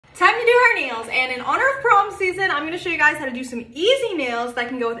time to do our nails, and in honor of prom season, I'm gonna show you guys how to do some easy nails that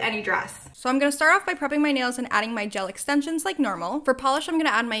can go with any dress. So I'm gonna start off by prepping my nails and adding my gel extensions like normal. For polish, I'm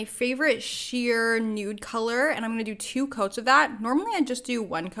gonna add my favorite sheer nude color, and I'm gonna do 2 coats of that. Normally I'd just do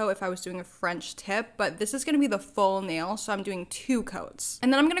 1 coat if I was doing a French tip, but this is gonna be the full nail, so I'm doing 2 coats.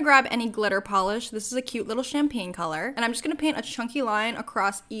 And then I'm gonna grab any glitter polish. This is a cute little champagne color, and I'm just gonna paint a chunky line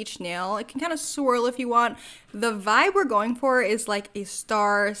across each nail. It can kind of swirl if you want. The vibe we're going for is like a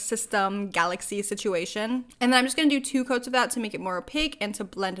star system galaxy situation. And then I'm just gonna do 2 coats of that to make it more opaque and to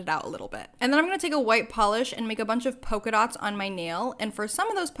blend it out a little bit. And then I'm gonna take a white polish and make a bunch of polka dots on my nail. And for some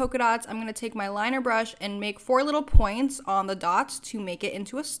of those polka dots, I'm gonna take my liner brush and make 4 little points on the dots to make it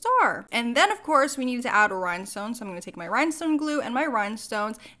into a star. And then of course we need to add rhinestones. So I'm gonna take my rhinestone glue and my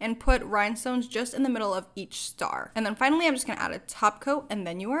rhinestones and put rhinestones just in the middle of each star. And then finally I'm just gonna add a top coat, and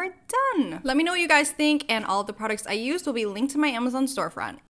then you are done. Let me know what you guys think, and all of the products I used will be linked to my Amazon storefront.